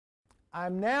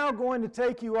I'm now going to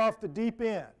take you off the deep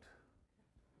end.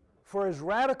 For as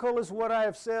radical as what I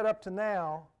have said up to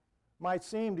now might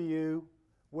seem to you,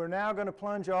 we're now going to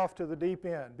plunge off to the deep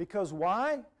end. Because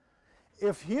why?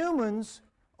 If humans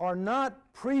are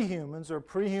not prehumans, or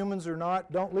prehumans are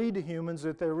not, don't lead to humans,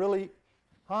 that they're really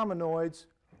hominoids,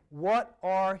 what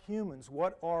are humans?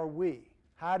 What are we?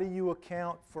 How do you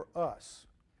account for us?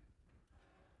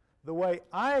 The way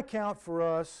I account for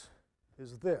us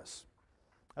is this.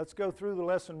 Let's go through the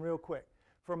lesson real quick.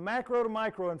 From macro to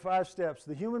micro in 5 steps,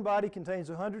 the human body contains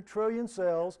 100 trillion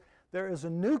cells. There is a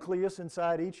nucleus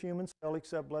inside each human cell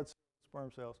except blood cells,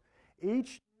 sperm cells.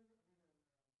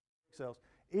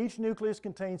 Each nucleus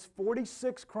contains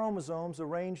 46 chromosomes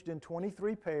arranged in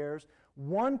 23 pairs.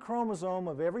 1 chromosome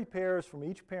of every pair is from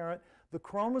each parent. The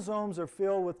chromosomes are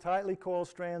filled with tightly coiled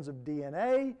strands of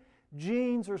DNA.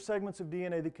 Genes are segments of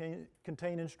DNA that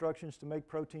contain instructions to make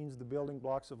proteins the building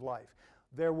blocks of life.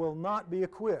 There will not be a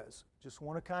quiz. Just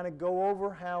want to kind of go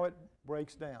over how it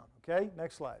breaks down. Okay,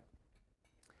 next slide.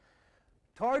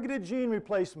 Targeted gene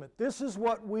replacement. This is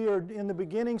what we are in the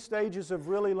beginning stages of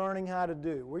really learning how to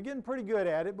do. We're getting pretty good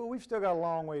at it, but we've still got a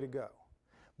long way to go.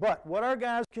 But what our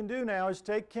guys can do now is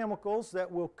take chemicals that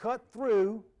will cut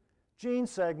through gene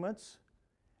segments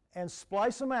and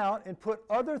splice them out and put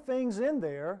other things in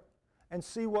there and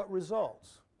see what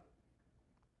results.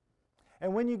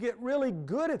 And when you get really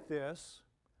good at this,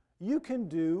 you can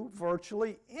do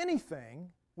virtually anything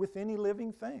with any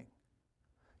living thing.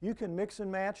 You can mix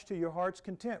and match to your heart's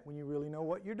content when you really know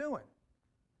what you're doing.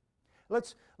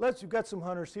 We've got some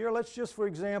hunters here. Let's just, for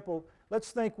example,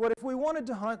 let's think, what if we wanted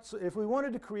to hunt, if we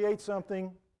wanted to create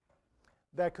something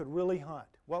that could really hunt?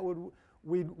 What would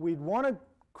we'd want to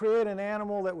create an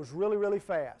animal that was really, really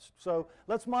fast. So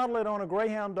let's model it on a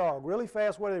greyhound dog. Really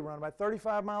fast, what do they run? About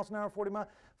 35 miles an hour, 40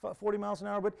 miles an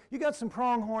hour. But you got some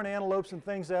pronghorn antelopes and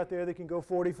things out there that can go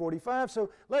 40, 45. So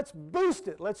let's boost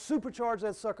it. Let's supercharge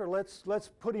that sucker. Let's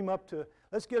put him up to,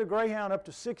 let's get a greyhound up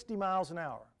to 60 miles an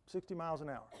hour. 60 miles an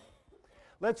hour.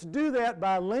 Let's do that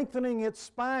by lengthening its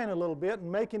spine a little bit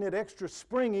and making it extra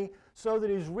springy so that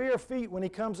his rear feet, when he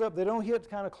comes up, they don't hit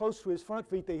kind of close to his front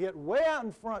feet. They hit way out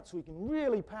in front so he can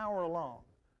really power along.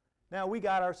 Now, we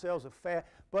got ourselves a fat,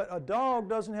 but a dog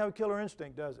doesn't have a killer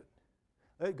instinct, does it?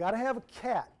 They've got to have a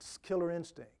cat's killer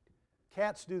instinct.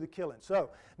 Cats do the killing.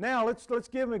 So now let's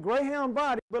give him a greyhound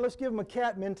body, but let's give him a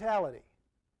cat mentality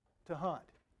to hunt.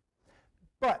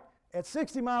 But at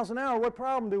 60 miles an hour, what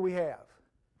problem do we have?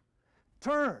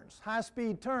 Turns,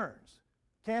 high-speed turns.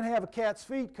 Can't have a cat's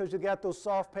feet because you've got those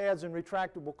soft pads and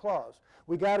retractable claws.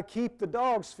 We got to keep the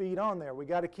dog's feet on there. We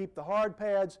got to keep the hard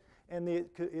pads and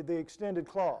the extended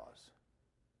claws.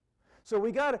 So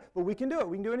we got to, but we can do it.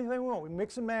 We can do anything we want. We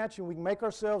mix and match, and we can make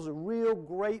ourselves a real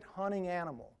great hunting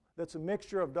animal that's a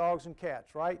mixture of dogs and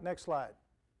cats, right? Next slide.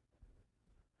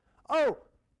 Oh,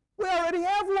 we already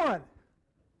have one.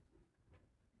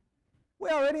 We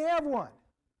already have one.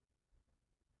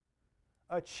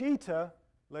 A cheetah,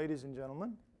 ladies and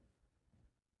gentlemen,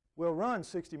 will run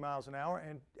 60 miles an hour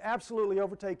and absolutely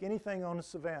overtake anything on the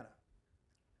savannah.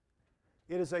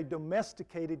 It is a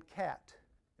domesticated cat,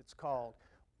 it's called.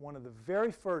 One of the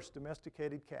very first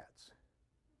domesticated cats.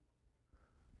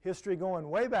 History going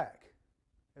way back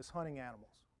as hunting animals.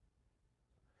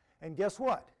 And guess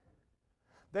what?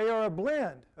 They are a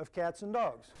blend of cats and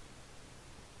dogs.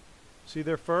 See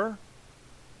their fur?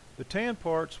 The tan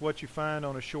part's what you find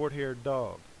on a short-haired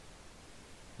dog.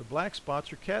 The black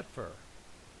spots are cat fur.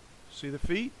 See the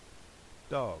feet?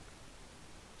 Dog.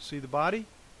 See the body?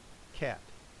 Cat.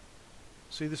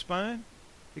 See the spine?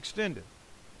 Extended.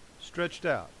 Stretched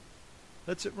out.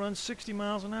 Lets it run 60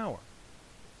 miles an hour.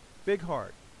 Big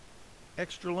heart.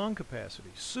 Extra lung capacity.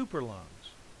 Super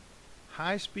lungs.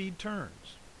 High-speed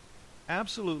turns.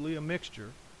 Absolutely a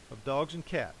mixture of dogs and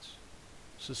cats.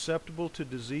 Susceptible to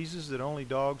diseases that only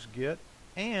dogs get,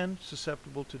 and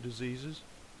susceptible to diseases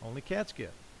only cats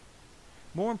get.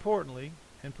 More importantly,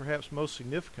 and perhaps most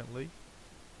significantly,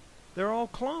 they're all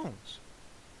clones,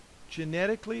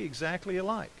 genetically exactly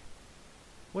alike.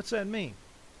 What's that mean?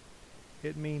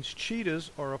 It means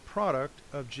cheetahs are a product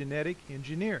of genetic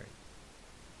engineering.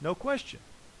 No question.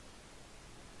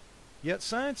 Yet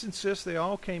science insists they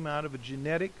all came out of a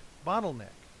genetic bottleneck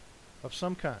of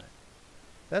some kind.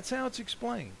 That's how it's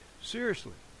explained.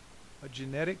 Seriously, a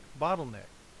genetic bottleneck.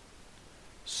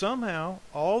 Somehow,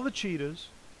 all the cheetahs,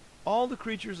 all the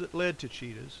creatures that led to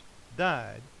cheetahs,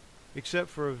 died, except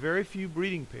for a very few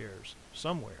breeding pairs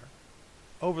somewhere,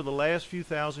 over the last few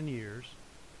thousand years,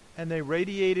 and they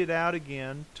radiated out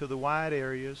again to the wide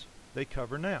areas they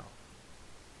cover now.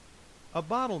 A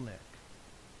bottleneck,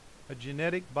 a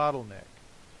genetic bottleneck.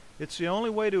 It's the only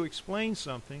way to explain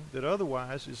something that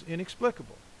otherwise is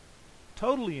inexplicable.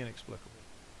 Totally inexplicable.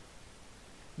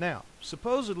 Now,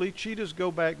 supposedly cheetahs go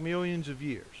back millions of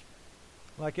years,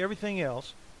 like everything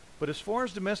else, but as far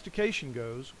as domestication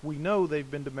goes, we know they've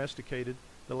been domesticated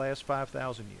the last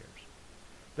 5,000 years.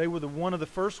 They were one of the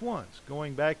first ones,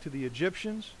 going back to the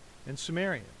Egyptians and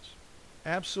Sumerians.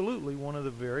 Absolutely one of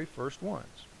the very first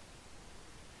ones.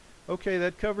 Okay,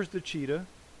 that covers the cheetah.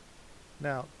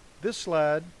 Now, this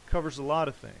slide covers a lot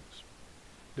of things.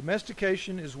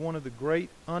 Domestication is one of the great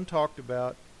untalked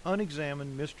about,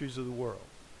 unexamined mysteries of the world.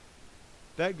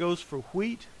 That goes for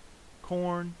wheat,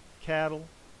 corn, cattle,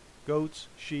 goats,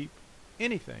 sheep,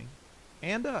 anything,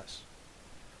 and us.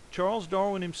 Charles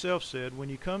Darwin himself said, when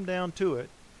you come down to it,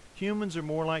 humans are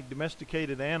more like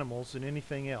domesticated animals than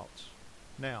anything else.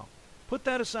 Now, put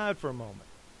that aside for a moment.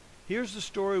 Here's the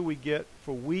story we get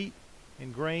for wheat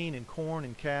and grain and corn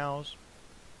and cows.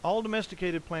 All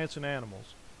domesticated plants and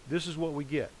animals, this is what we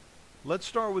get. Let's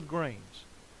start with grains.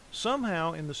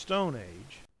 Somehow in the Stone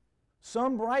Age,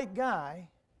 some bright guy,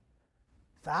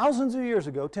 thousands of years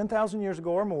ago, 10,000 years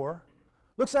ago or more,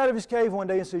 looks out of his cave one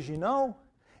day and says, you know,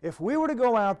 if we were to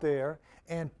go out there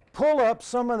and pull up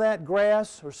some of that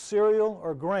grass or cereal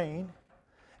or grain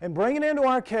and bring it into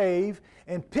our cave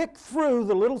and pick through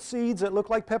the little seeds that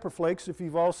look like pepper flakes, if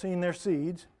you've all seen their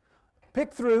seeds,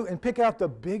 pick through and pick out the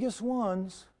biggest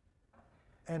ones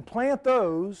and plant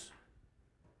those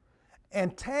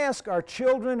and task our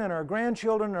children and our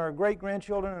grandchildren and our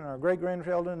great-grandchildren and our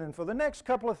great-grandchildren, and for the next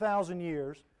couple of thousand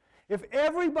years, if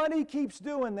everybody keeps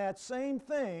doing that same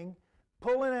thing,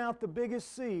 pulling out the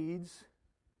biggest seeds,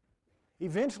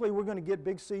 eventually we're going to get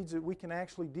big seeds that we can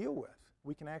actually deal with.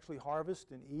 We can actually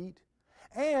harvest and eat.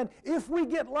 And if we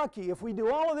get lucky, if we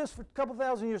do all of this for a couple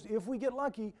thousand years, if we get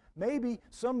lucky, maybe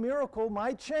some miracle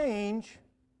might change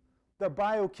the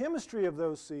biochemistry of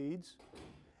those seeds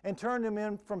and turn them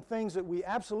in from things that we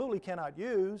absolutely cannot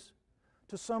use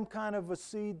to some kind of a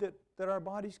seed that our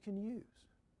bodies can use.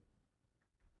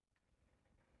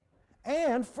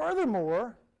 And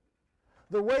furthermore,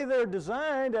 the way they're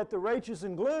designed at the Rachis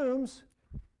and Glooms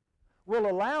will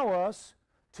allow us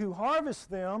to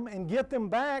harvest them and get them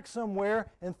back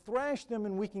somewhere and thrash them,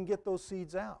 and we can get those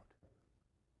seeds out.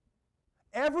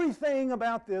 Everything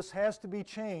about this has to be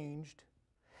changed.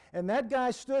 And that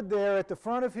guy stood there at the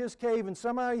front of his cave, and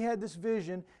somehow he had this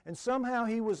vision, and somehow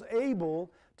he was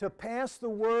able to pass the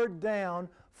word down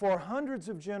for hundreds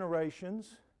of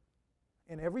generations,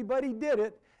 and everybody did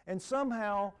it, and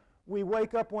somehow we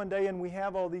wake up one day and we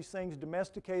have all these things,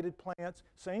 domesticated plants.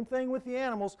 Same thing with the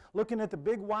animals, looking at the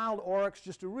big wild oryx,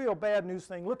 just a real bad news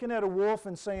thing, looking at a wolf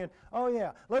and saying, oh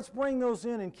yeah, let's bring those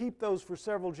in and keep those for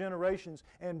several generations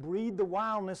and breed the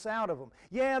wildness out of them.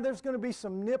 Yeah, there's going to be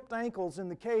some nipped ankles in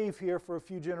the cave here for a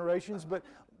few generations, but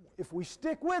if we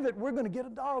stick with it, we're going to get a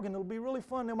dog and it'll be really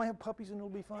fun. Then we have puppies and it'll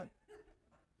be fun.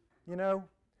 You know?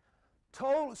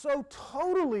 So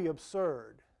totally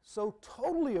absurd. So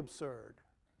totally absurd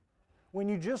when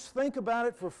you just think about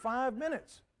it for 5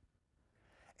 minutes.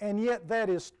 And yet that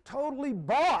is totally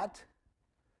bought,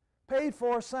 paid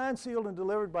for, signed, sealed, and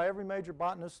delivered by every major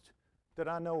botanist that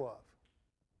I know of.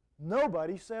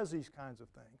 Nobody says these kinds of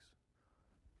things.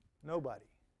 Nobody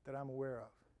that I'm aware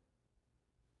of.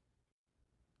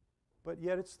 But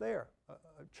yet it's there.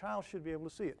 A child should be able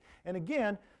to see it. And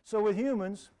again, so with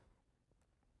humans,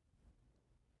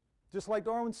 just like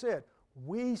Darwin said,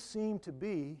 we seem to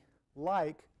be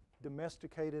like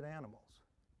domesticated animals.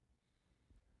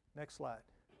 Next slide.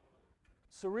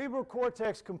 Cerebral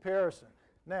cortex comparison.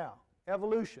 Now,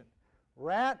 evolution.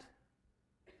 Rat,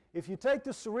 if you take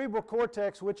the cerebral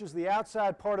cortex, which is the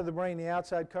outside part of the brain, the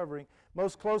outside covering,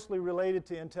 most closely related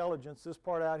to intelligence, this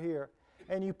part out here,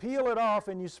 and you peel it off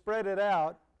and you spread it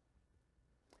out,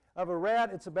 of a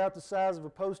rat, it's about the size of a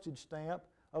postage stamp.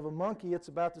 Of a monkey, it's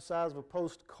about the size of a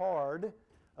postcard.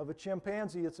 Of a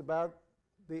chimpanzee, it's about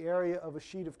the area of a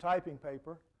sheet of typing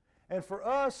paper. And for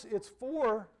us, it's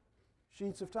 4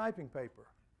 sheets of typing paper.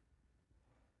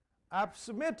 I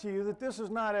submit to you that this is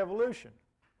not evolution.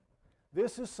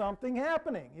 This is something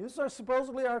happening. These are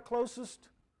supposedly our closest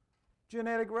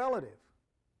genetic relative.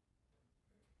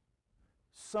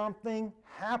 Something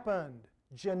happened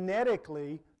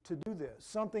genetically to do this.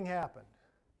 Something happened.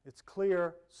 It's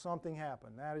clear something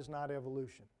happened. That is not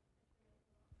evolution.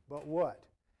 But what?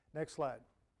 Next slide.